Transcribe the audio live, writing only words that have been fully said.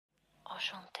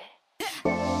Enchanté.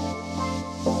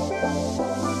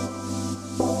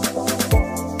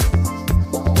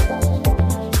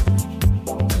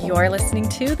 You're listening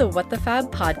to the What the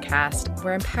Fab podcast,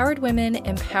 where empowered women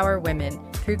empower women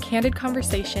through candid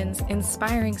conversations,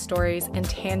 inspiring stories, and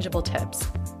tangible tips.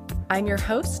 I'm your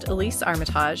host, Elise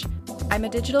Armitage. I'm a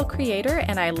digital creator,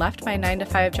 and I left my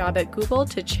 9-to-5 job at Google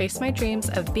to chase my dreams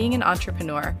of being an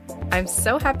entrepreneur. I'm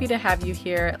so happy to have you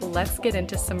here. Let's get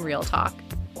into some real talk.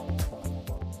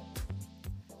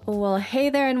 Well,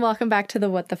 hey there, and welcome back to the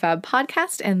What the Fab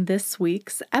podcast and this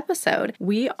week's episode.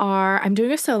 I'm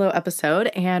doing a solo episode,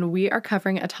 and we are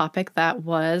covering a topic that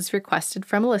was requested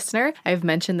from a listener. I've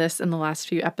mentioned this in the last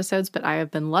few episodes, but I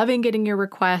have been loving getting your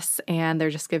requests, and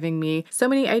they're just giving me so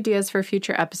many ideas for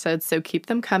future episodes, so keep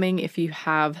them coming if you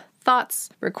have thoughts,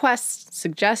 requests,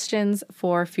 suggestions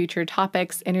for future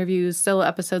topics, interviews, solo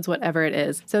episodes, whatever it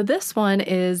is. So this one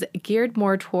is geared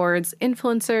more towards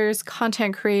influencers,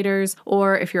 content creators,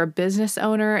 or if you're a business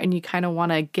owner and you kind of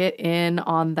want to get in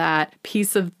on that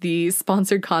piece of the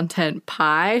sponsored content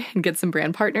pie and get some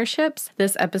brand partnerships,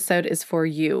 this episode is for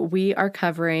you. We are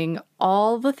covering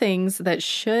all the things that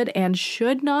should and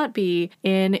should not be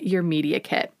in your media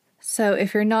kit. So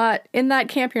if you're not in that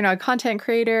camp, you're not a content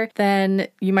creator, then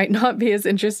you might not be as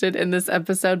interested in this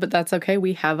episode, but that's okay.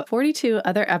 We have 42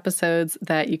 other episodes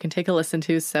that you can take a listen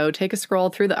to. So take a scroll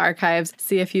through the archives,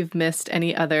 see if you've missed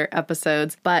any other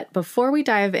episodes. But before we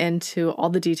dive into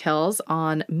all the details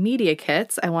on media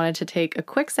kits, I wanted to take a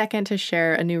quick second to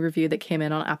share a new review that came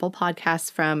in on Apple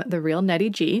Podcasts from The Real Nettie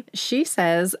G. She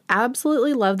says,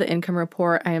 absolutely love the income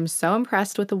report. I am so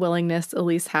impressed with the willingness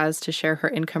Elise has to share her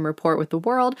income report with the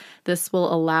world. This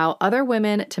will allow other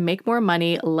women to make more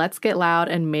money. Let's get loud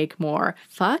and make more.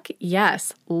 Fuck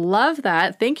yes. Love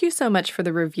that. Thank you so much for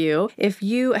the review. If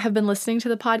you have been listening to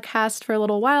the podcast for a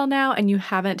little while now and you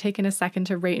haven't taken a second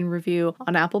to rate and review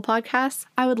on Apple Podcasts,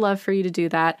 I would love for you to do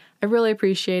that. I really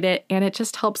appreciate it. And it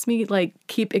just helps me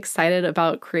keep excited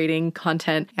about creating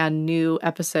content and new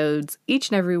episodes each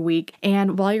and every week.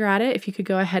 And while you're at it, if you could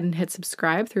go ahead and hit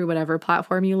subscribe through whatever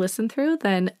platform you listen through,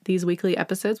 then these weekly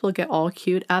episodes will get all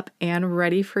queued up and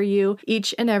ready for you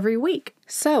each and every week.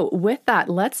 So with that,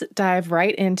 let's dive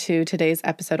right into today's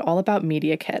episode all about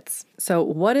media kits. So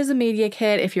what is a media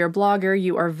kit? If you're a blogger,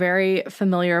 you are very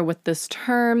familiar with this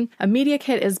term. A media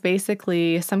kit is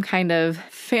basically some kind of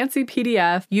fancy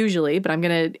PDF, usually, but I'm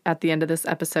going to, at the end of this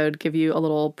episode, give you a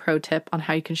little pro tip on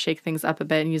how you can shake things up a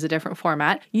bit and use a different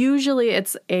format. Usually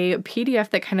it's a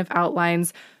PDF that kind of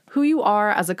outlines who you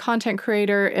are as a content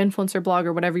creator, influencer,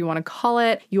 blogger, whatever you want to call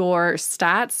it, your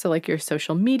stats, so your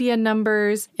social media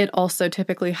numbers. It also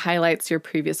typically highlights your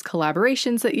previous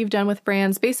collaborations that you've done with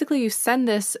brands. Basically, you send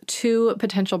this to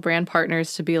potential brand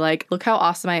partners to be like, look how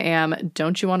awesome I am.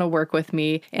 Don't you want to work with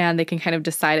me? And they can kind of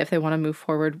decide if they want to move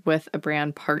forward with a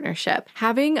brand partnership.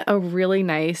 Having a really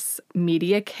nice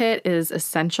media kit is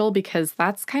essential because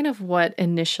that's kind of what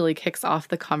initially kicks off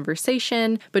the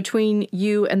conversation between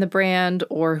you and the brand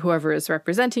or whoever is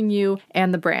representing you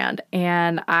and the brand.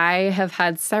 And I have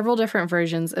had several different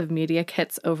versions of media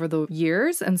kits over the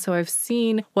years. And so I've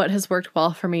seen what has worked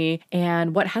well for me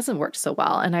and what hasn't worked so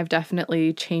well. And I've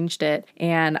definitely changed it.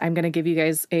 And I'm going to give you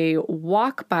guys a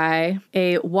walkthrough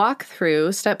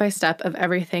step by step of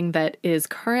everything that is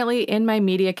currently in my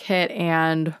media kit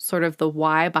and sort of the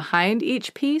why behind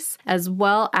each piece, as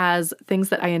well as things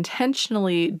that I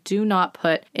intentionally do not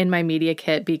put in my media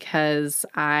kit because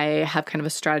I have kind of a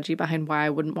strategy behind why I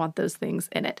wouldn't want those things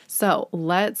in it. So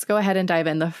let's go ahead and dive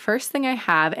in. The first thing I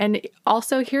have, and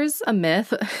also here's a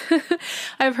myth.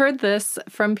 I've heard this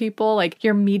from people,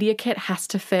 your media kit has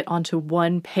to fit onto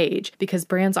one page because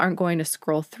brands aren't going to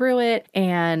scroll through it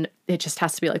and it just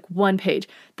has to be one page.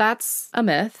 That's a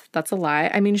myth. That's a lie.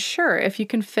 I mean, sure, if you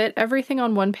can fit everything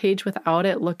on one page without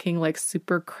it looking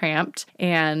super cramped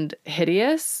and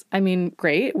hideous, I mean,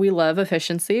 great. We love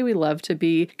efficiency. We love to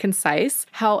be concise.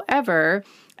 However,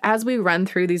 as we run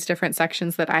through these different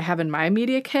sections that I have in my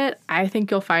media kit, I think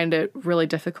you'll find it really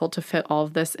difficult to fit all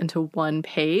of this into one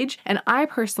page. And I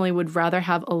personally would rather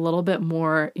have a little bit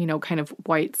more, kind of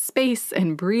white space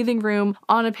and breathing room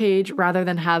on a page rather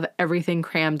than have everything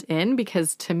crammed in,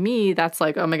 because to me, that's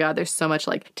oh my God, there's so much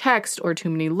text or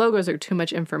too many logos or too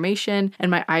much information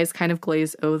and my eyes kind of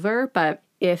glaze over. But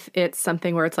if it's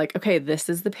something where it's okay, this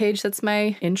is the page that's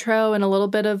my intro and a little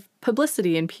bit of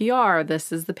publicity and PR.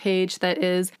 This is the page that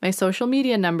is my social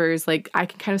media numbers. Like I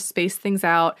can kind of space things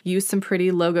out, use some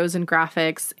pretty logos and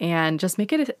graphics, and just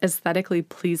make it aesthetically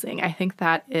pleasing. I think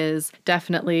that is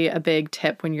definitely a big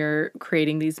tip when you're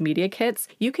creating these media kits.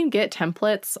 You can get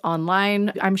templates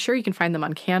online. I'm sure you can find them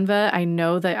on Canva. I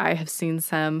know that I have seen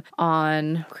some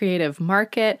on Creative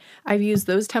Market. I've used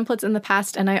those templates in the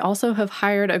past, and I also have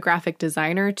hired a graphic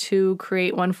designer to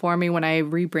create one for me when I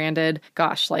rebranded,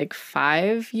 like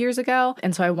 5 years ago.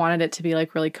 And so I wanted it to be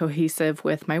like really cohesive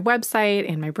with my website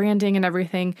and my branding and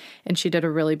everything. And she did a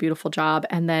really beautiful job.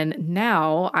 And then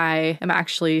now I am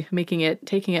actually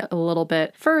taking it a little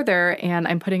bit further, and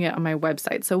I'm putting it on my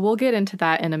website. So we'll get into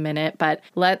that in a minute, but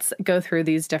let's go through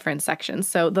these different sections.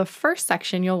 So the first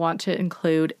section you'll want to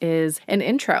include is an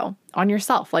intro on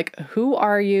yourself. Like, who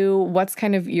are you? What's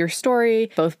kind of your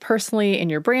story, both personally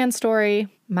and your brand story?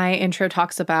 My intro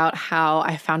talks about how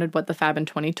I founded What the Fab in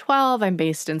 2012. I'm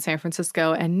based in San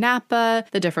Francisco and Napa,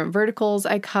 the different verticals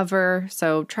I cover.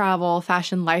 So travel,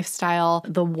 fashion, lifestyle,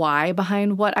 the why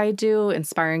behind what I do,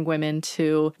 inspiring women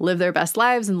to live their best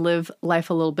lives and live life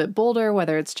a little bit bolder,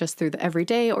 whether it's just through the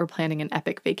everyday or planning an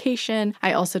epic vacation.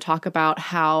 I also talk about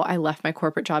how I left my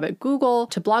corporate job at Google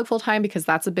to blog full time because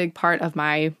that's a big part of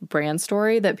my brand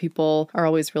story that people are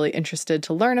always really interested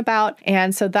to learn about.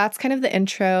 And so that's kind of the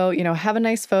intro. Have a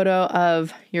nice photo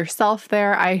of yourself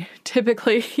there. I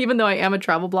typically, even though I am a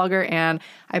travel blogger and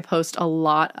I post a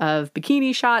lot of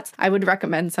bikini shots, I would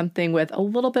recommend something with a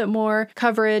little bit more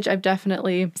coverage. I've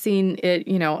definitely seen it,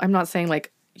 I'm not saying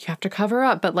like you have to cover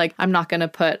up, but like I'm not going to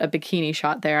put a bikini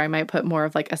shot there. I might put more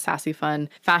of like a sassy, fun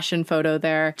fashion photo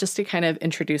there just to kind of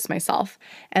introduce myself.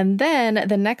 And then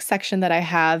the next section that I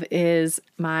have is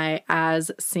my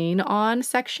as seen on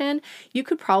section. You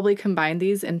could probably combine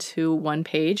these into one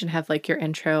page and have like your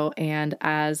intro and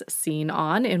as seen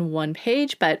on in one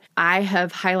page, but I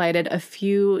have highlighted a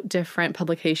few different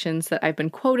publications that I've been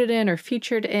quoted in or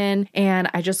featured in, and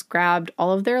I just grabbed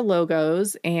all of their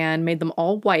logos and made them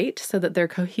all white so that they're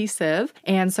cohesive.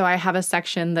 And so I have a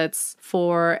section that's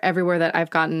for everywhere that I've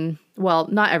gotten, well,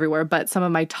 not everywhere, but some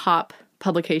of my top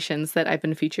publications that I've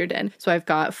been featured in. So I've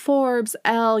got Forbes,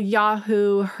 Elle,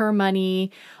 Yahoo, Her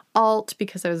Money, Alt,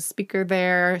 because I was a speaker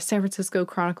there, San Francisco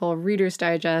Chronicle, Reader's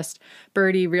Digest,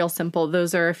 Birdie, Real Simple.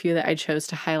 Those are a few that I chose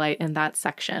to highlight in that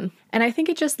section. And I think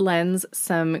it just lends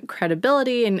some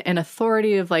credibility and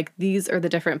authority of like, these are the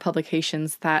different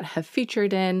publications that have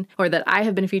featured in or that I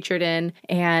have been featured in.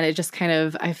 And it just kind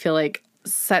of, I feel like,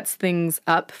 sets things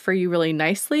up for you really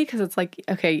nicely because it's like,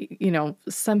 okay,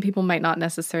 some people might not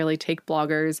necessarily take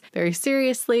bloggers very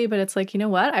seriously, but it's like, you know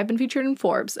what? I've been featured in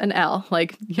Forbes and Elle.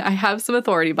 Like, I have some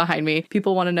authority behind me.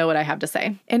 People want to know what I have to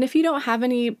say. And if you don't have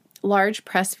any large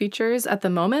press features at the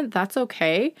moment, that's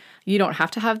okay. You don't have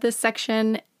to have this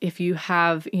section. If you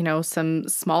have, some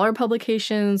smaller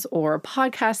publications or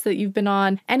podcasts that you've been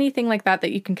on, anything like that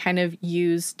that you can kind of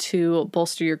use to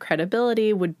bolster your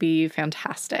credibility would be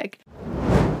fantastic.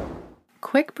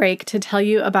 Quick break to tell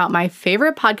you about my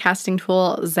favorite podcasting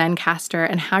tool, Zencastr,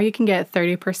 and how you can get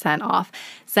 30% off.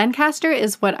 Zencastr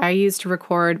is what I use to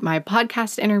record my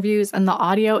podcast interviews, and the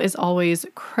audio is always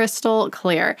crystal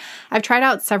clear. I've tried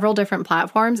out several different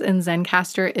platforms, and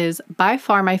Zencastr is by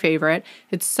far my favorite.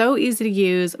 It's so easy to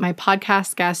use. My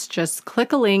podcast guests just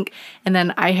click a link, and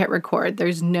then I hit record.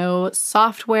 There's no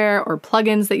software or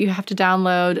plugins that you have to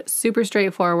download. Super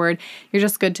straightforward. You're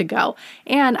just good to go.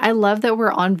 And I love that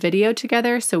we're on video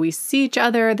together, so we see each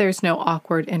other. There's no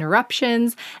awkward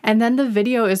interruptions. And then the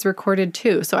video is recorded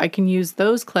too, so I can use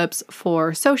those clips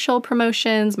for social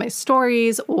promotions, my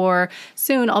stories, or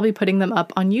soon I'll be putting them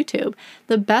up on YouTube.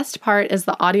 The best part is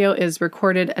the audio is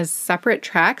recorded as separate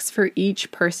tracks for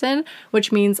each person,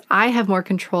 which means I have more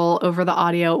control over the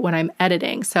audio when I'm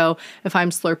editing. So if I'm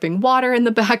slurping water in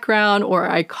the background or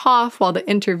I cough while the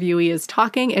interviewee is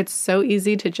talking, it's so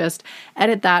easy to just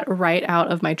edit that right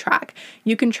out of my track.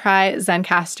 You can try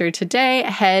Zencastr today.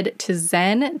 Head to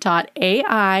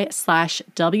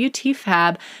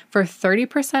zen.ai/WTFab for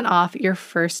 30% off your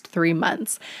first 3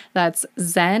 months. That's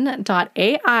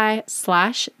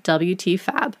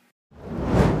zen.ai/WTFab.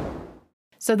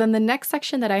 So then the next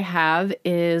section that I have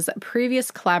is previous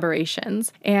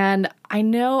collaborations. And I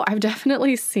know I've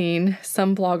definitely seen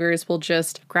some bloggers will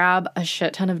just grab a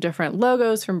shit ton of different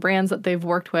logos from brands that they've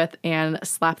worked with and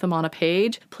slap them on a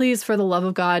page. Please, for the love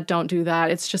of God, don't do that.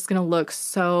 It's just going to look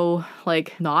so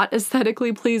like not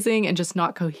aesthetically pleasing and just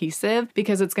not cohesive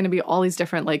because it's going to be all these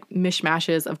different like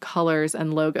mishmashes of colors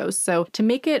and logos. So to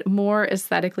make it more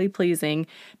aesthetically pleasing,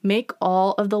 make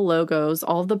all of the logos,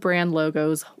 all of the brand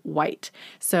logos white.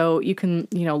 So you can,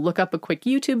 look up a quick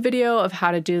YouTube video of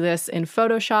how to do this in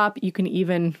Photoshop. You can can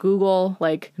even Google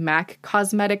like MAC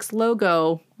Cosmetics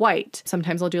logo white.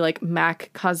 Sometimes I'll do like MAC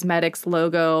Cosmetics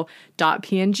logo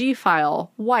 .png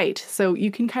file white. So you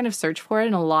can kind of search for it.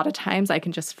 And a lot of times I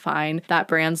can just find that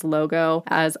brand's logo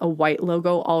as a white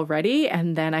logo already.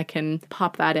 And then I can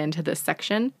pop that into this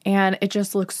section. And it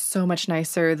just looks so much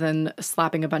nicer than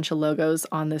slapping a bunch of logos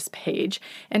on this page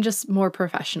and just more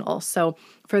professional. So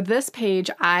for this page,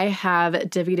 I have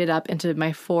divvied it up into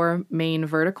my 4 main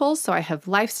verticals. So I have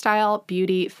lifestyle,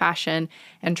 beauty, fashion,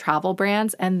 and travel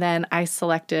brands. And then I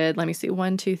selected, let me see,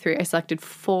 1, 2, 3. I selected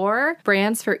 4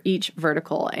 brands for each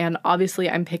vertical. And obviously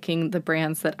I'm picking the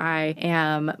brands that I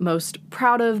am most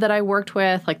proud of that I worked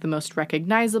with, like the most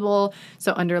recognizable.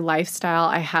 So under lifestyle,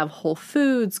 I have Whole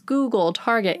Foods, Google,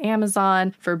 Target,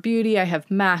 Amazon. For beauty, I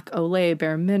have MAC, Olay,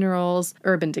 Bare Minerals,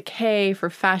 Urban Decay. For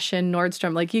fashion,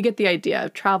 Nordstrom. Like you get the idea.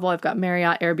 Travel, I've got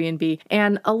Marriott, Airbnb.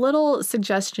 And a little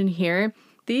suggestion here,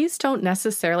 these don't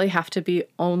necessarily have to be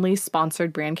only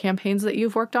sponsored brand campaigns that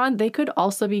you've worked on. They could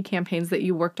also be campaigns that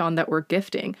you worked on that were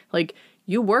gifting. Like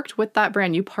you worked with that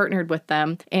brand, you partnered with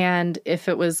them. And if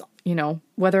it was,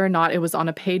 whether or not it was on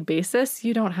a paid basis,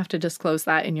 you don't have to disclose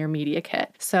that in your media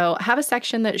kit. So have a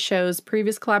section that shows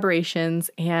previous collaborations.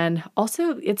 And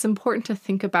also it's important to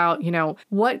think about,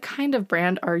 what kind of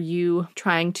brand are you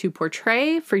trying to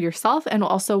portray for yourself? And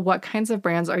also what kinds of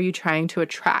brands are you trying to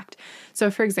attract? So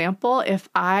for example, if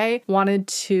I wanted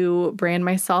to brand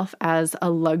myself as a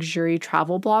luxury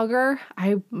travel blogger,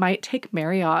 I might take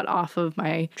Marriott off of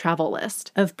my travel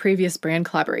list of previous brand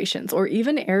collaborations, or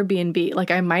even Airbnb. Like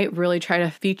I might really try to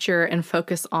feature and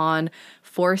focus on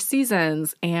Four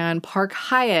Seasons and Park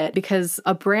Hyatt, because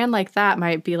a brand like that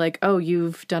might be like, oh,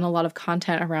 you've done a lot of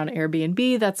content around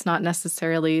Airbnb. That's not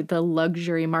necessarily the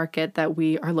luxury market that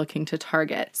we are looking to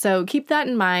target. So keep that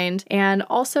in mind. And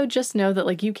also just know that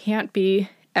like you can't be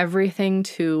everything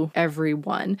to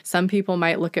everyone. Some people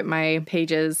might look at my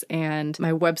pages and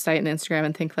my website and Instagram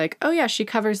and think like, oh yeah, she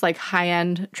covers like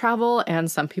high-end travel.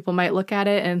 And some people might look at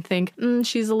it and think,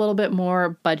 she's a little bit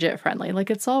more budget friendly.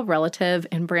 Like it's all relative,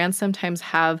 and brands sometimes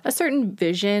have a certain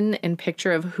vision and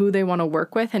picture of who they want to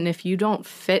work with. And if you don't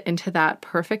fit into that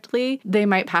perfectly, they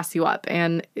might pass you up,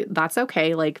 and that's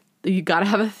okay. Like you got to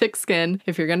have a thick skin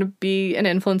if you're going to be an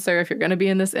influencer, if you're going to be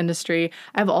in this industry.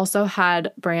 I've also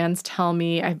had brands tell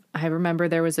me, I remember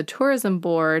there was a tourism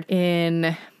board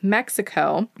in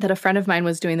Mexico that a friend of mine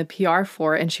was doing the PR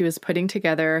for, and she was putting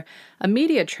together a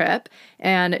media trip.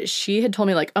 And she had told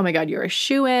me like, oh my God, you're a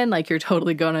shoo-in. Like you're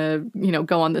totally going to,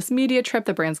 go on this media trip.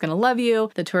 The brand's going to love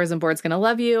you. The tourism board's going to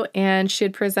love you. And she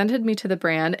had presented me to the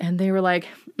brand, and they were like,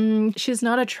 she's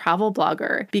not a travel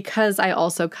blogger, because I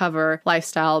also cover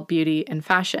lifestyle, beauty, and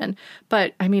fashion.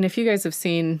 But I mean, if you guys have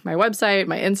seen my website,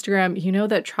 my Instagram, you know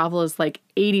that travel is like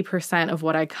 80% of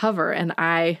what I cover. And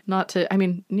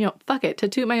fuck it, to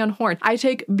toot my own horn, I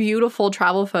take beautiful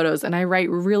travel photos and I write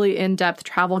really in-depth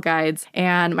travel guides,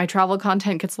 and my travel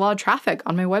content gets a lot of traffic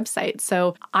on my website.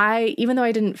 So even though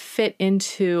I didn't fit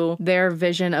into their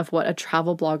vision of what a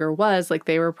travel blogger was, like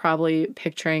they were probably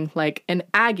picturing like an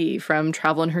Aggie from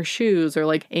Travel in Her Shoes, or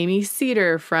like Amy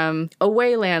Cedar from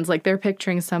Awaylands. Like they're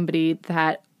picturing somebody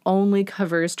that only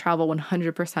covers travel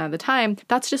 100% of the time.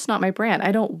 That's just not my brand.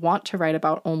 I don't want to write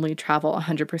about only travel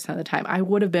 100% of the time. I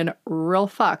would have been real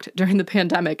fucked during the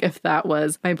pandemic if that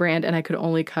was my brand and I could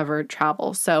only cover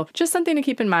travel. So just something to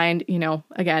keep in mind,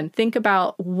 again, think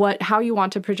about how you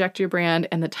want to project your brand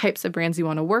and the types of brands you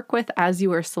want to work with as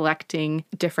you are selecting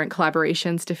different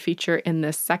collaborations to feature in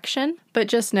this section. But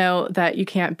just know that you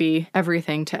can't be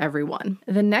everything to everyone.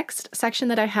 The next section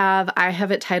that I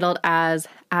have it titled as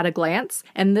At a Glance.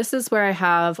 And this is where I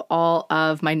have all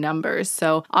of my numbers.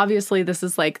 So obviously this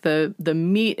is like the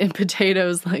meat and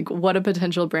potatoes, like what a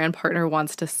potential brand partner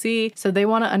wants to see. So they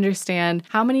want to understand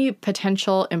how many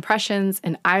potential impressions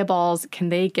and eyeballs can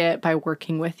they get by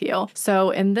working with you.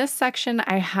 So in this section,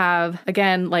 I have,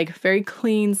 again, like very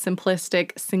clean,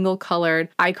 simplistic, single colored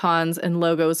icons and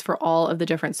logos for all of the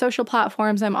different social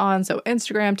platforms I'm on. So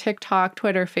Instagram, TikTok,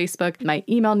 Twitter, Facebook, my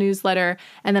email newsletter.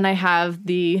 And then I have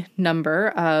the number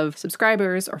of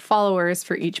subscribers or followers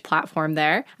for each platform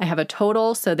there. I have a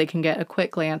total so they can get a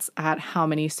quick glance at how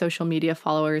many social media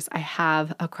followers I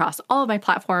have across all of my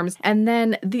platforms. And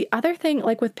then the other thing,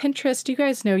 like with Pinterest, you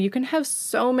guys know you can have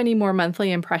so many more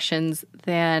monthly impressions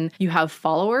than you have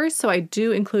followers. So I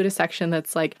do include a section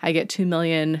that's like, I get 2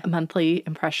 million monthly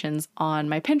impressions on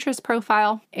my Pinterest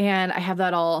profile. And I have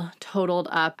that all totaled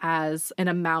up as an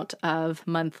amount of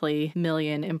monthly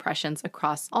million impressions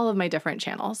across all of my different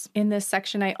channels. In this section,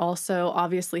 section, I also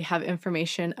obviously have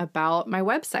information about my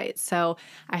website. So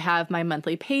I have my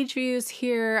monthly page views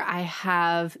here. I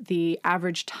have the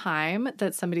average time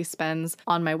that somebody spends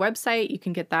on my website. You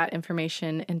can get that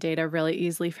information and data really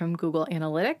easily from Google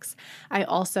Analytics. I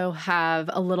also have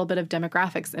a little bit of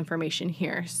demographics information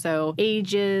here. So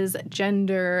ages,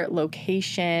 gender,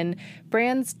 location.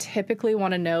 Brands typically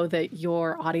want to know that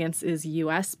your audience is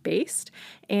US based.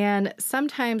 And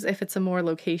sometimes if it's a more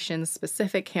location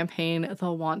specific campaign,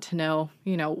 they'll want to know,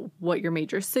 what your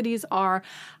major cities are.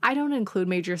 I don't include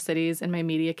major cities in my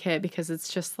media kit because it's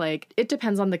just like, it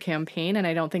depends on the campaign. And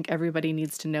I don't think everybody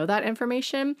needs to know that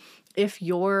information. If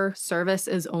your service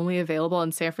is only available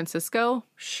in San Francisco,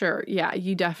 sure, yeah,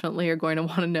 you definitely are going to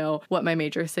want to know what my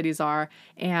major cities are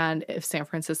and if San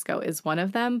Francisco is one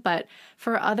of them. But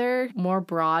for other more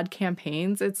broad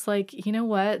campaigns, it's like, you know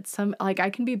what, I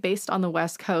can be based on the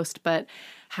West Coast, but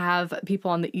have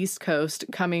people on the East Coast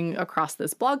coming across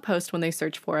this blog post when they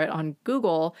search for it on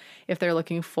Google if they're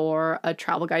looking for a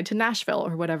travel guide to Nashville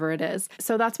or whatever it is.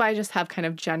 So that's why I just have kind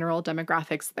of general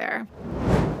demographics there.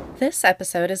 This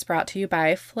episode is brought to you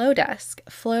by Flowdesk.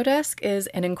 Flowdesk is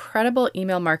an incredible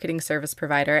email marketing service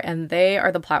provider, and they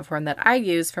are the platform that I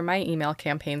use for my email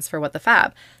campaigns for What the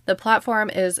Fab. The platform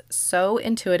is so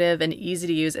intuitive and easy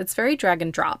to use. It's very drag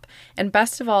and drop. And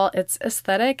best of all, it's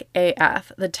aesthetic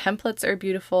AF. The templates are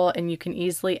beautiful, and you can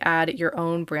easily add your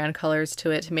own brand colors to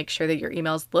it to make sure that your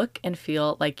emails look and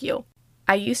feel like you.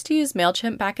 I used to use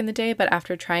MailChimp back in the day, but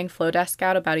after trying Flowdesk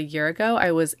out about a year ago,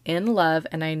 I was in love,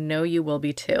 and I know you will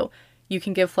be too. You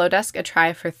can give Flowdesk a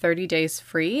try for 30 days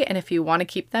free, and if you want to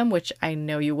keep them, which I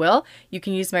know you will, you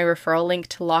can use my referral link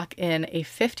to lock in a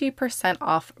 50%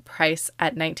 off price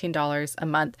at $19 a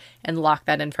month and lock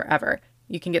that in forever.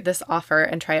 You can get this offer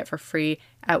and try it for free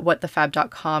at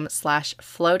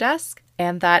whatthefab.com/Flowdesk,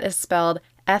 and that is spelled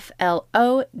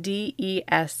FLODESK.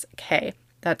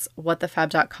 That's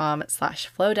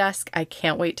whatthefab.com/Flowdesk. I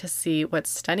can't wait to see what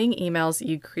stunning emails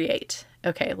you create.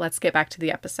 Okay, let's get back to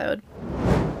the episode.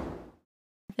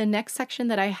 The next section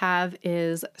that I have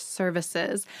is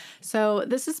services. So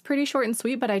this is pretty short and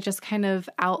sweet, but I just kind of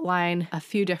outline a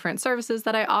few different services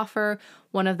that I offer.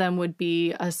 One of them would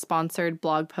be a sponsored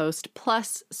blog post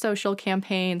plus social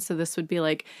campaign. So this would be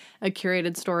like a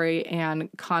curated story and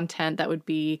content that would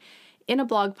be in a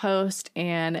blog post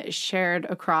and shared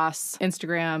across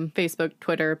Instagram, Facebook,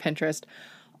 Twitter, Pinterest,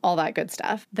 all that good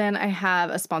stuff. Then I have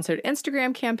a sponsored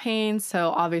Instagram campaign. So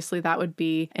obviously that would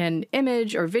be an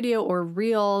image or video or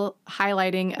reel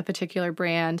highlighting a particular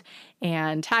brand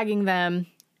and tagging them,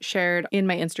 shared in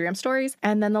my Instagram stories.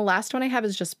 And then the last one I have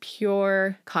is just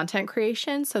pure content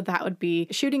creation. So that would be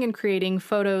shooting and creating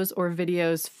photos or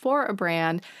videos for a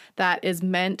brand that is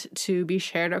meant to be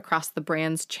shared across the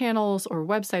brand's channels or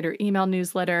website or email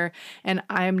newsletter. And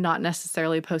I'm not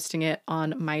necessarily posting it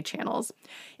on my channels.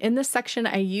 In this section,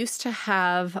 I used to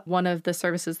have one of the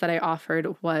services that I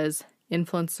offered was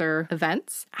influencer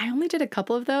events. I only did a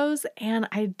couple of those and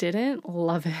I didn't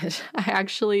love it. I had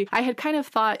kind of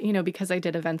thought, because I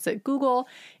did events at Google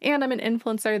and I'm an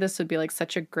influencer, this would be like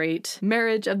such a great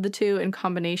marriage of the two in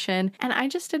combination. And I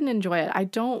just didn't enjoy it. I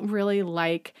don't really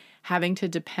like having to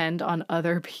depend on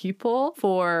other people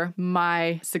for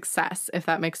my success, if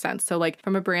that makes sense. So like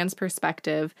from a brand's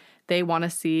perspective, they want to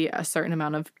see a certain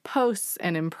amount of posts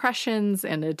and impressions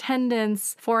and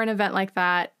attendance for an event like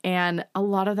that. And a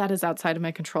lot of that is outside of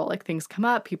my control. Like things come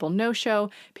up, people no-show,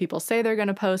 people say they're going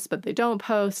to post, but they don't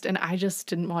post. And I just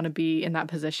didn't want to be in that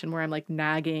position where I'm like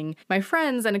nagging my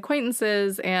friends and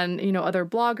acquaintances and, other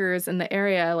bloggers in the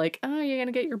area, like, oh, you're going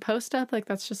to get your post up? Like,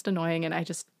 that's just annoying. And I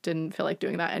just didn't feel like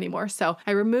doing that anymore. So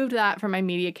I removed that from my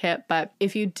media kit. But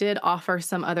if you did offer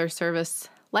some other service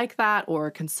like that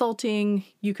or consulting,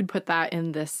 you could put that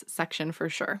in this section for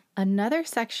sure. Another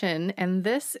section, and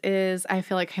this is, I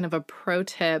feel like kind of a pro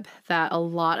tip that a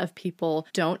lot of people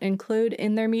don't include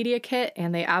in their media kit,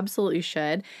 and they absolutely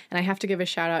should. And I have to give a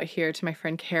shout out here to my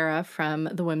friend Kara from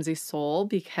The Whimsy Soul,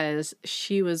 because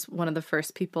she was one of the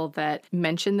first people that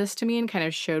mentioned this to me and kind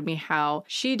of showed me how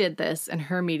she did this in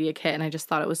her media kit. And I just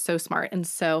thought it was so smart. And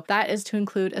so that is to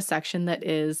include a section that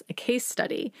is a case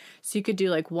study. So you could do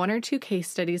like one or two case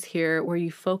studies here where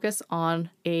you focus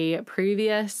on a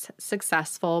previous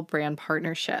successful brand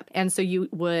partnership. And so you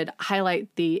would highlight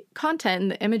the content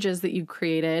and the images that you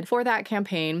created for that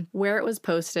campaign, where it was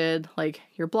posted, like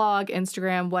your blog,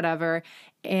 Instagram, whatever,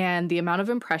 and the amount of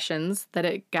impressions that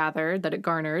it gathered, that it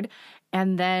garnered,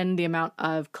 And then the amount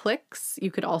of clicks.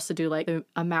 You could also do like the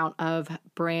amount of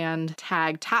brand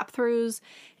tag tap throughs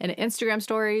in Instagram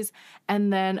stories.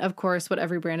 And then, of course, what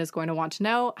every brand is going to want to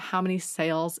know, how many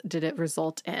sales did it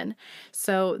result in?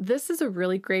 So this is a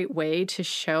really great way to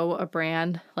show a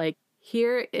brand, like,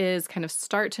 here is kind of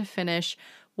start to finish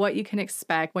what you can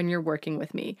expect when you're working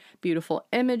with me. Beautiful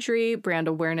imagery, brand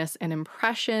awareness and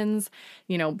impressions,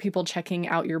 people checking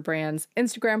out your brand's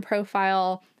Instagram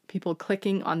profile, people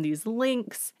clicking on these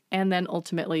links, and then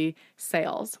ultimately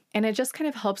sales. And it just kind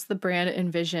of helps the brand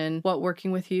envision what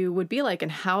working with you would be like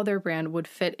and how their brand would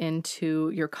fit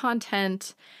into your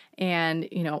content and,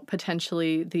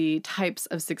 potentially the types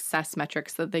of success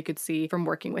metrics that they could see from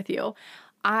working with you.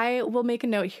 I will make a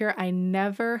note here. I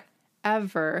never,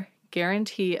 ever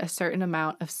guarantee a certain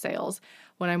amount of sales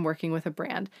when I'm working with a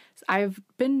brand. I've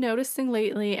been noticing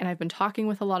lately, and I've been talking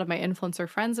with a lot of my influencer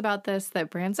friends about this,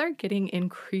 that brands are getting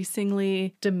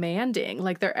increasingly demanding.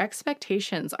 Like their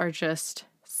expectations are just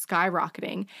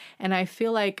skyrocketing. And I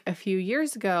feel like a few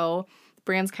years ago,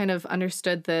 brands kind of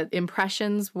understood that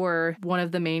impressions were one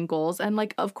of the main goals. And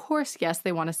like, of course, yes,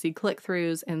 they want to see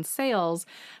click-throughs and sales,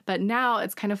 but now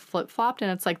it's kind of flip-flopped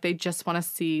and it's like they just want to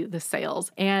see the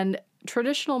sales. And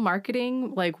traditional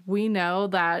marketing, like we know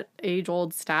that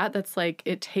age-old stat that's like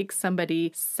it takes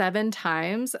somebody 7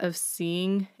 times of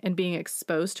seeing and being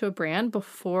exposed to a brand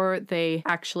before they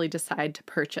actually decide to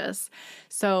purchase.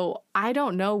 So I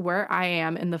don't know where I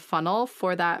am in the funnel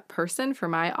for that person, for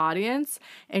my audience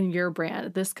and your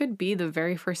brand. This could be the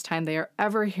very first time they are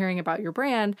ever hearing about your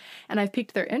brand, and I've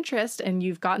piqued their interest and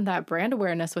you've gotten that brand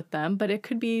awareness with them, but it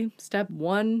could be step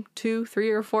 1, 2, 3,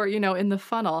 or 4, in the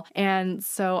funnel. And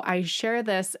so I share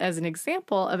this as an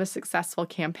example of a successful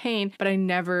campaign, but I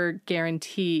never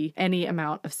guarantee any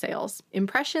amount of sales.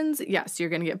 Impressions, yes, you're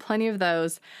going to get plenty of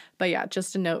those, but yeah,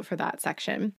 just a note for that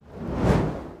section.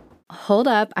 Hold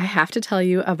up, I have to tell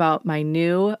you about my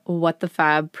new What the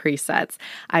Fab presets.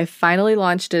 I finally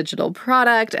launched digital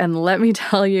product, and let me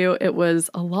tell you, it was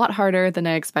a lot harder than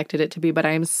I expected it to be, but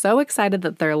I am so excited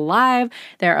that they're live.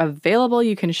 They're available.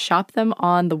 You can shop them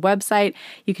on the website.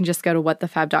 You can just go to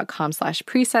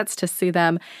whatthefab.com/presets to see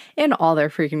them in all their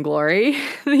freaking glory.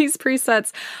 These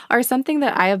presets are something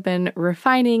that I have been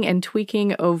refining and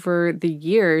tweaking over the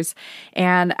years,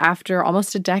 and after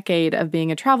almost a decade of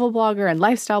being a travel blogger and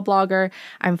lifestyle blogger,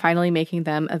 I'm finally making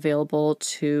them available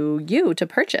to you to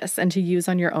purchase and to use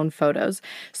on your own photos.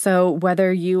 So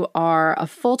whether you are a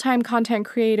full-time content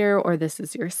creator or this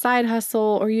is your side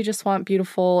hustle or you just want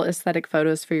beautiful aesthetic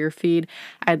photos for your feed,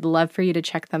 I'd love for you to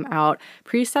check them out.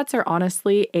 Presets are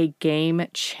honestly a game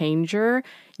changer.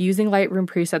 Using Lightroom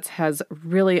presets has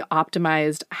really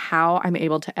optimized how I'm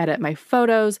able to edit my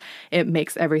photos. It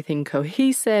makes everything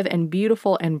cohesive and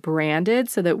beautiful and branded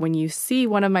so that when you see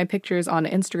one of my pictures on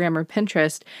Instagram or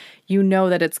Pinterest, you know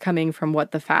that it's coming from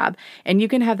What the Fab. And you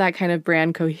can have that kind of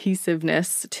brand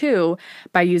cohesiveness too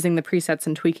by using the presets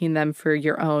and tweaking them for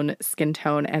your own skin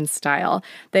tone and style.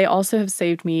 They also have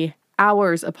saved me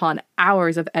hours upon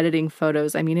hours of editing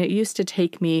photos. I mean, it used to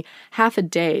take me half a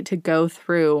day to go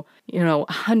through,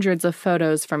 hundreds of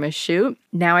photos from a shoot.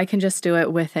 Now I can just do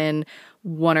it within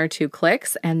 1 or 2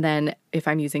 clicks. And then if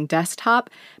I'm using desktop,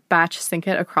 batch sync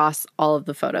it across all of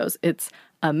the photos. It's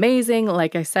amazing.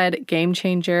 Like I said, game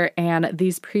changer. And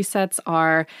these presets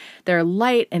they're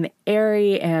light and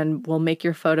airy and will make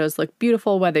your photos look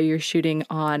beautiful, whether you're shooting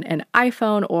on an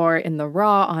iPhone or in the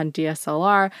RAW on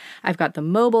DSLR. I've got the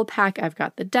mobile pack. I've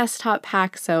got the desktop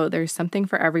pack. So there's something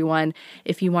for everyone.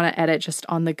 If you want to edit just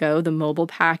on the go, the mobile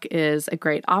pack is a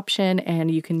great option and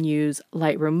you can use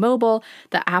Lightroom Mobile.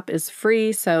 The app is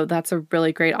free. So that's a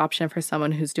really great option for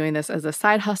someone who's doing this as a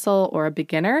side hustle or a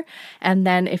beginner. And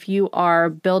then if you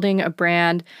are building a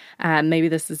brand, maybe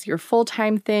this is your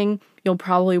full-time thing, you'll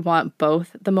probably want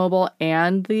both the mobile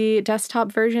and the desktop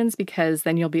versions because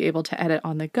then you'll be able to edit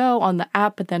on the go on the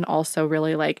app, but then also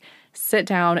really sit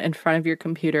down in front of your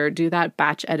computer, do that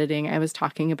batch editing I was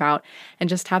talking about, and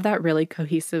just have that really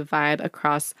cohesive vibe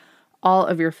across all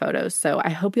of your photos. So I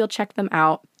hope you'll check them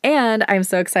out. And I'm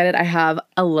so excited, I have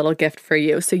a little gift for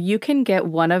you. So you can get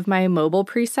one of my mobile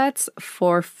presets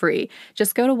for free.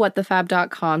 Just go to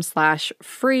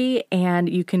whatthefab.com/free and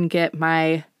you can get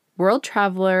my World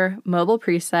Traveler mobile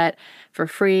preset for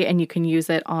free and you can use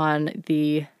it on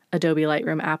the Adobe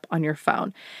Lightroom app on your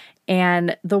phone.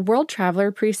 And the World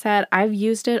Traveler preset, I've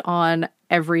used it on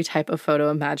every type of photo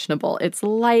imaginable. It's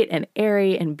light and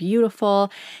airy and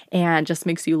beautiful and just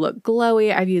makes you look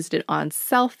glowy. I've used it on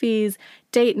selfies,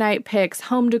 date night pics,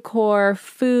 home decor,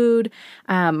 food,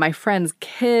 my friends'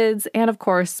 kids, and of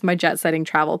course, my jet-setting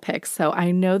travel pics. So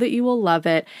I know that you will love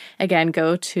it. Again,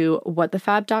 go to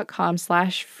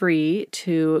whatthefab.com/free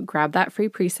to grab that free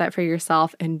preset for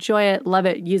yourself. Enjoy it, love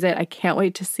it, use it. I can't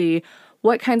wait to see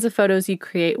what kinds of photos you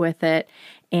create with it.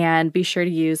 And be sure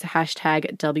to use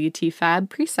hashtag WTFab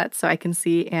presets so I can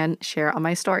see and share on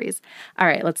my stories. All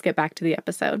right, let's get back to the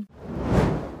episode.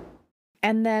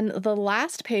 And then the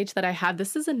last page that I have,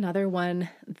 this is another one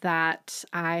that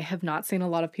I have not seen a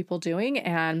lot of people doing,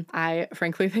 and I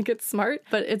frankly think it's smart,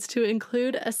 but it's to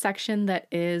include a section that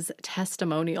is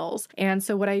testimonials. And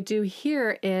so what I do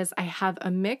here is I have a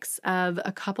mix of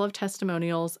a couple of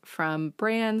testimonials from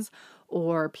brands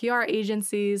or PR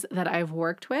agencies that I've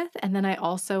worked with. And then I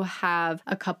also have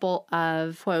a couple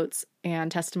of quotes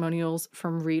and testimonials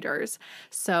from readers.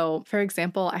 So, for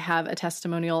example, I have a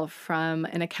testimonial from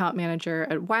an account manager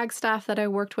at Wagstaff that I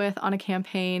worked with on a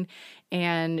campaign.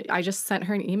 And I just sent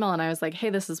her an email and I was like, hey,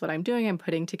 this is what I'm doing. I'm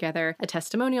putting together a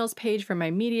testimonials page for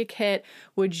my media kit.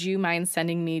 Would you mind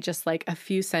sending me just like a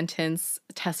few sentence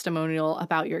testimonial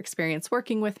about your experience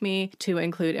working with me to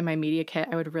include in my media kit?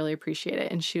 I would really appreciate it.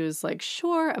 And she was like,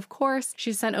 sure, of course.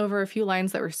 She sent over a few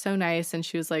lines that were so nice. And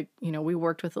she was like, we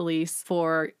worked with Elise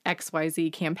for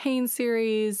XYZ campaign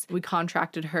series. We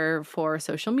contracted her for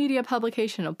social media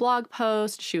publication, a blog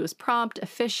post. She was prompt,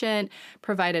 efficient,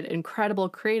 provided incredible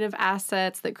creative assets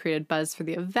that created buzz for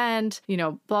the event,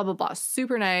 blah, blah, blah.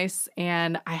 Super nice.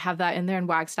 And I have that in there. And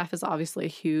Wagstaff is obviously a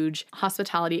huge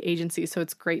hospitality agency. So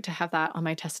it's great to have that on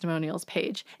my testimonials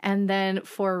page. And then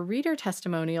for reader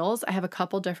testimonials, I have a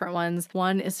couple different ones.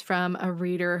 One is from a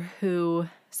reader who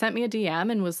sent me a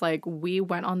DM and was like, we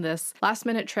went on this last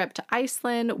minute trip to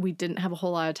Iceland. We didn't have a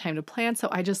whole lot of time to plan. So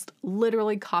I just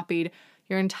literally copied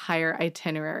your entire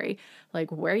itinerary,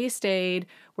 like where you stayed,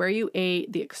 where you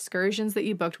ate, the excursions that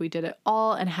you booked. We did it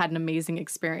all and had an amazing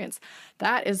experience.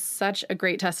 That is such a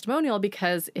great testimonial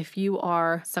because if you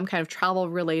are some kind of travel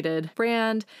related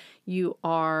brand, you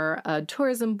are a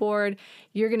tourism board,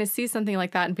 you're going to see something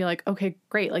like that and be like, okay,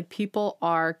 great. Like people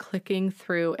are clicking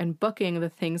through and booking the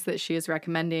things that she is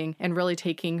recommending and really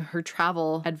taking her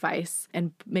travel advice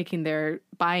and making their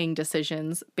buying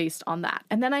decisions based on that.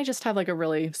 And then I just have like a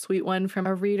really sweet one from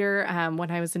a reader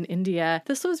when I was in India.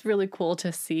 This was really cool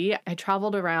to see. I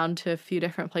traveled around to a few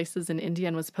different places in India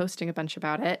and was posting a bunch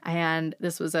about it. And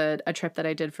this was a trip that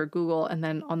I did for Google. And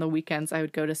then on the weekends, I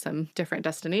would go to some different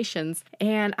destinations.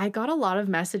 And I got a lot of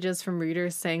messages from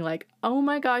readers saying like, oh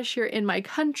my gosh, you're in my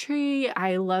country.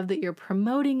 I love that you're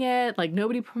promoting it. Like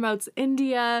nobody promotes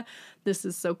India. This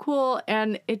is so cool.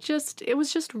 And it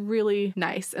was just really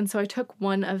nice. And so I took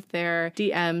one of their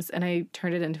DMs and I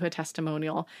turned it into a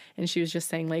testimonial. And she was just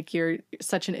saying like, you're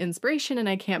such an inspiration. And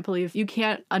I can't believe you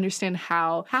can't understand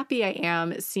how happy I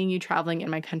am seeing you traveling in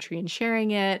my country and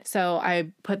sharing it. So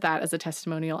I put that as a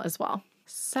testimonial as well.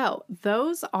 So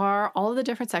those are all of the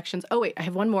different sections. Oh, wait, I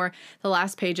have one more. The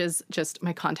last page is just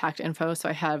my contact info. So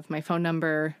I have my phone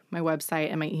number, my website,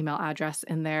 and my email address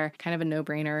in there. Kind of a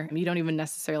no-brainer. You don't even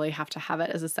necessarily have to have it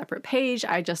as a separate page.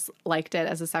 I just liked it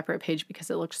as a separate page because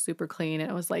it looked super clean.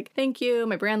 And it was like, thank you,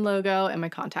 my brand logo, and my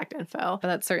contact info. But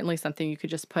that's certainly something you could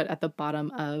just put at the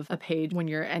bottom of a page when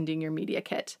you're ending your media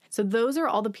kit. So those are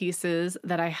all the pieces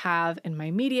that I have in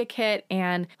my media kit.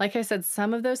 And like I said,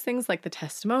 some of those things like the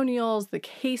testimonials, the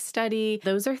case study,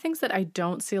 those are things that I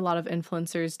don't see a lot of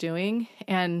influencers doing.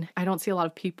 And I don't see a lot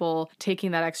of people taking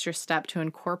that extra step to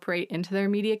incorporate into their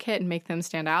media kit and make them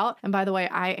stand out. And by the way,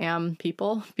 I am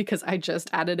people because I just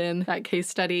added in that case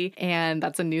study and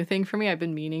that's a new thing for me. I've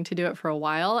been meaning to do it for a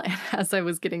while. And as I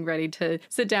was getting ready to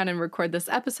sit down and record this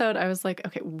episode, I was like,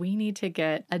 okay, we need to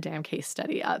get a damn case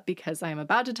study up because I'm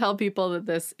about to tell people that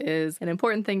this is an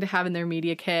important thing to have in their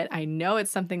media kit. I know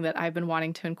it's something that I've been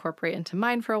wanting to incorporate into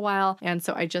mine for a while. And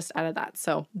so I just added that.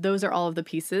 So those are all of the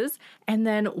pieces. And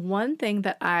then one thing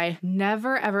that I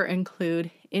never ever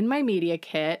include in my media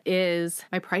kit is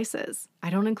my prices. I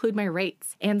don't include my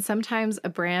rates. And sometimes a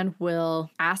brand will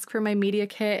ask for my media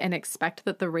kit and expect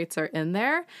that the rates are in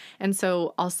there. And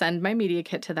so I'll send my media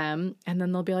kit to them and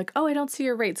then they'll be like, oh, I don't see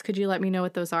your rates. Could you let me know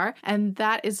what those are? And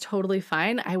that is totally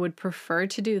fine. I would prefer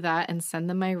to do that and send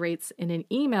them my rates in an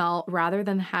email rather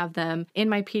than have them in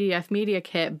my PDF media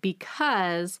kit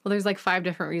because, well, there's like 5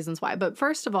 different reasons why. But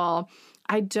first of all,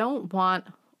 I don't want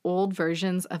old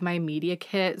versions of my media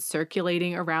kit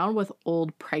circulating around with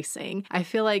old pricing. I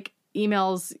feel like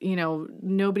emails,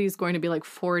 nobody's going to be like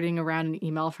forwarding around an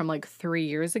email from like 3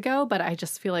 years ago, but I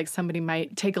just feel like somebody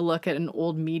might take a look at an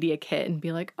old media kit and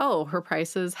be like, oh, her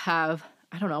prices have,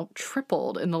 I don't know,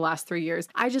 tripled in the last 3 years.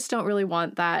 I just don't really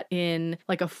want that in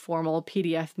like a formal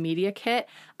PDF media kit.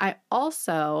 I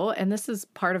also, and this is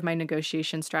part of my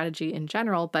negotiation strategy in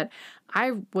general, but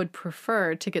I would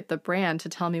prefer to get the brand to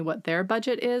tell me what their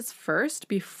budget is first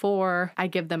before I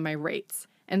give them my rates.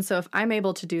 And so if I'm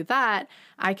able to do that,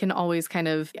 I can always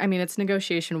it's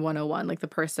negotiation 101, like the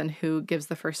person who gives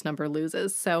the first number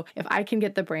loses. So if I can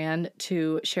get the brand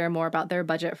to share more about their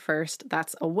budget first,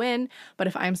 that's a win. But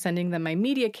if I'm sending them my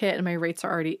media kit and my rates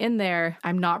are already in there,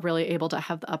 I'm not really able to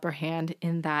have the upper hand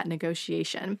in that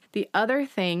negotiation. The other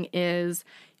thing is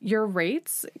your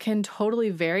rates can totally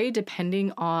vary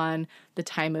depending on the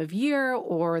time of year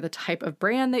or the type of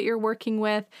brand that you're working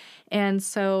with. And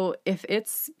so if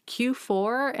it's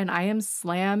Q4 and I am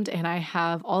slammed and I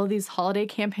have all of these holiday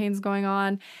campaigns going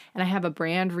on and I have a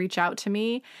brand reach out to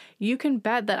me, you can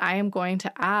bet that I am going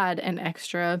to add an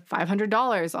extra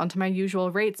 $500 onto my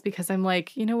usual rates because I'm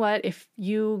like, you know what, if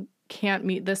you can't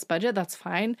meet this budget, that's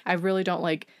fine. I really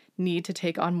don't need to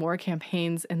take on more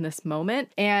campaigns in this moment.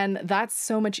 And that's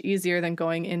so much easier than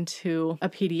going into a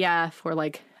PDF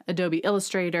or Adobe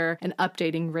Illustrator and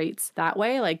updating rates that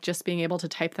way. Just being able to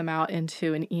type them out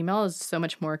into an email is so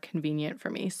much more convenient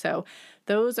for me. So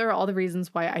those are all the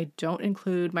reasons why I don't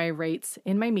include my rates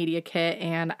in my media kit.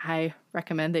 And I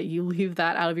recommend that you leave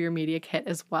that out of your media kit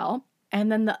as well. And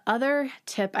then the other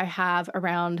tip I have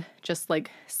around just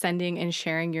sending and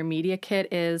sharing your media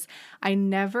kit is I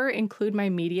never include my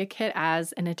media kit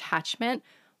as an attachment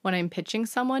when I'm pitching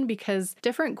someone because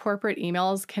different corporate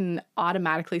emails can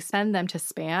automatically send them to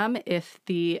spam if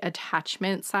the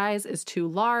attachment size is too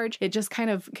large. It just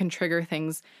kind of can trigger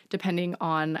things depending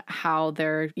on how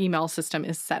their email system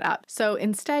is set up. So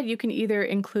instead, you can either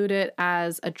include it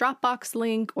as a Dropbox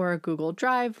link or a Google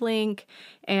Drive link,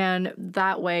 and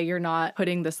that way you're not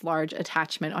putting this large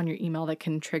attachment on your email that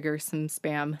can trigger some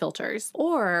spam filters.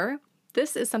 Or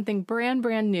this is something brand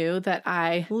new that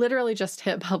I literally just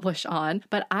hit publish on,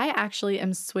 but I actually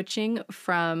am switching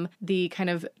from the kind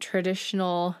of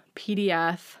traditional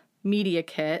PDF media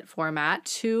kit format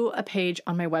to a page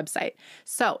on my website.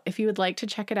 So if you would like to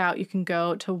check it out, you can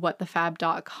go to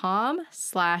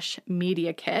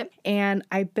whatthefab.com/media kit. And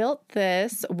I built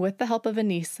this with the help of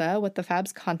Anissa, What the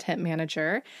Fab's content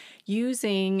manager,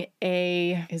 using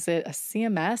is it a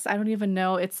CMS? I don't even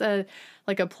know. It's a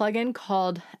plugin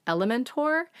called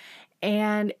Elementor.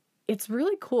 And it's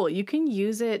really cool. You can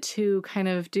use it to kind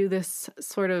of do this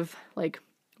sort of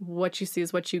what you see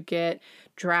is what you get,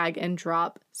 drag and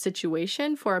drop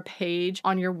situation for a page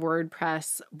on your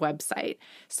WordPress website.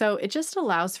 So it just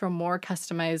allows for more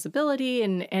customizability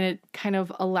and it kind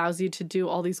of allows you to do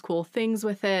all these cool things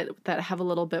with it that have a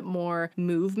little bit more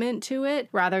movement to it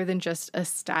rather than just a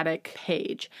static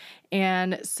page.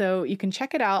 And so you can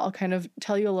check it out. I'll kind of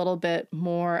tell you a little bit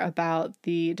more about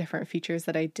the different features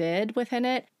that I did within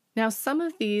it. Now, some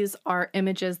of these are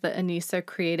images that Anissa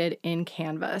created in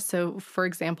Canva. So, for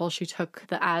example, she took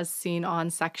the As Seen On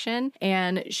section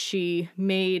and she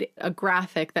made a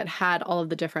graphic that had all of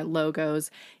the different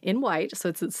logos in white, so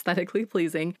it's aesthetically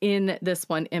pleasing, in this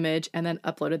one image, and then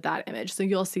uploaded that image. So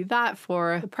you'll see that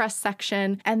for the press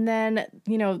section. And then,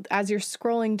 as you're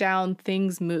scrolling down,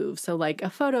 things move. So a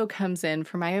photo comes in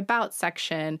for my About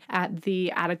section at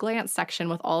the At a Glance section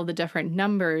with all the different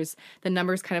numbers. The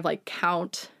numbers kind of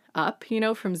count up,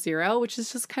 from 0, which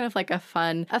is just kind of a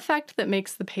fun effect that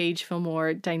makes the page feel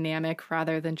more dynamic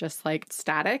rather than just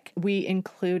static. We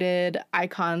included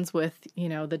icons with,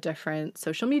 the different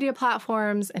social media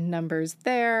platforms and numbers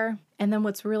there. And then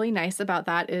what's really nice about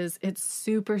that is it's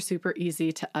super, super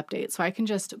easy to update. So I can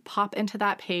just pop into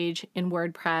that page in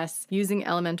WordPress using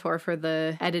Elementor for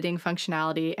the editing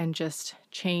functionality and just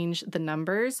change the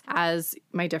numbers as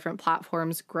my different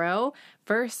platforms grow,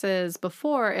 versus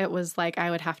before it was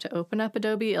I would have to open up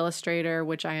Adobe Illustrator,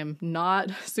 which I am not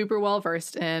super well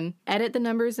versed in, edit the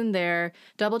numbers in there,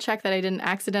 double check that I didn't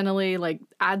accidentally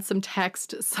add some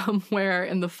text somewhere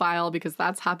in the file because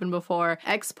that's happened before,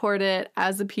 export it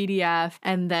as a PDF,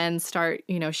 and then start,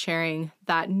 sharing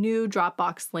that new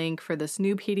Dropbox link for this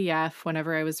new PDF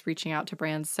whenever I was reaching out to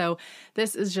brands. So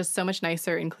this is just so much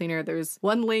nicer and cleaner. There's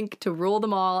one link to rule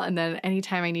them all. And then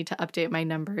anytime I need to update my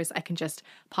numbers, I can just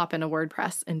pop in a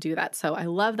WordPress and do that. So I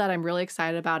love that. I'm really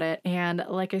excited about it. And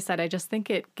like I said, I just think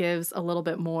it gives a little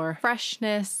bit more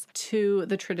freshness to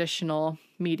the traditional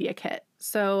media kit.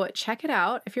 So check it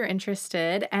out if you're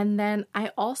interested. And then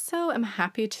I also am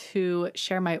happy to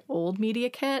share my old media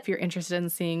kit if you're interested in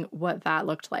seeing what that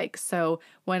looked like. So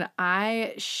when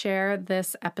I share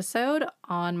this episode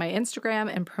on my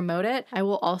Instagram and promote it, I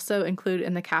will also include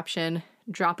in the caption,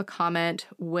 drop a comment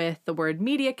with the word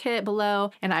media kit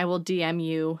below, and I will DM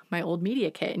you my old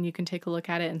media kit, and you can take a look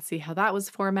at it and see how that was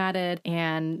formatted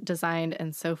and designed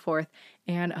and so forth.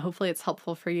 And hopefully it's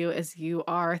helpful for you as you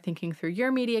are thinking through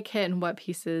your media kit and what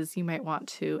pieces you might want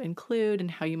to include and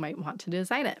how you might want to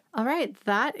design it. All right,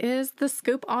 that is the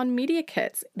scoop on media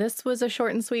kits. This was a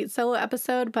short and sweet solo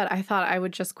episode, but I thought I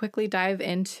would just quickly dive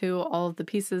into all of the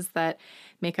pieces that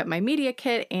make up my media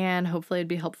kit, and hopefully it'd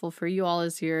be helpful for you all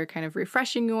as you're kind of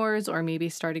refreshing yours or maybe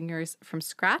starting yours from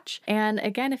scratch. And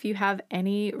again, if you have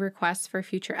any requests for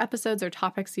future episodes or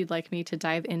topics you'd like me to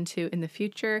dive into in the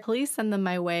future, please send them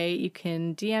my way. You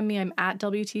can DM me. I'm at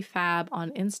WTFab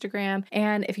on Instagram.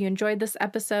 And if you enjoyed this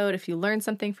episode, if you learned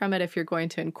something from it, if you're going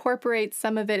to incorporate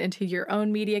some of it into your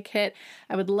own media kit,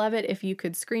 I would love it if you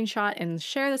could screenshot and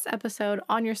share this episode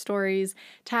on your stories.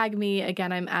 Tag me.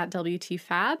 Again, I'm at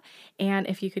WTFab. And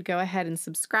if you could go ahead and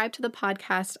subscribe to the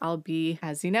podcast, I'll be,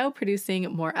 as you know, producing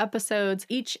more episodes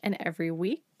each and every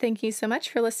week. Thank you so much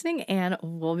for listening, and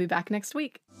we'll be back next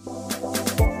week.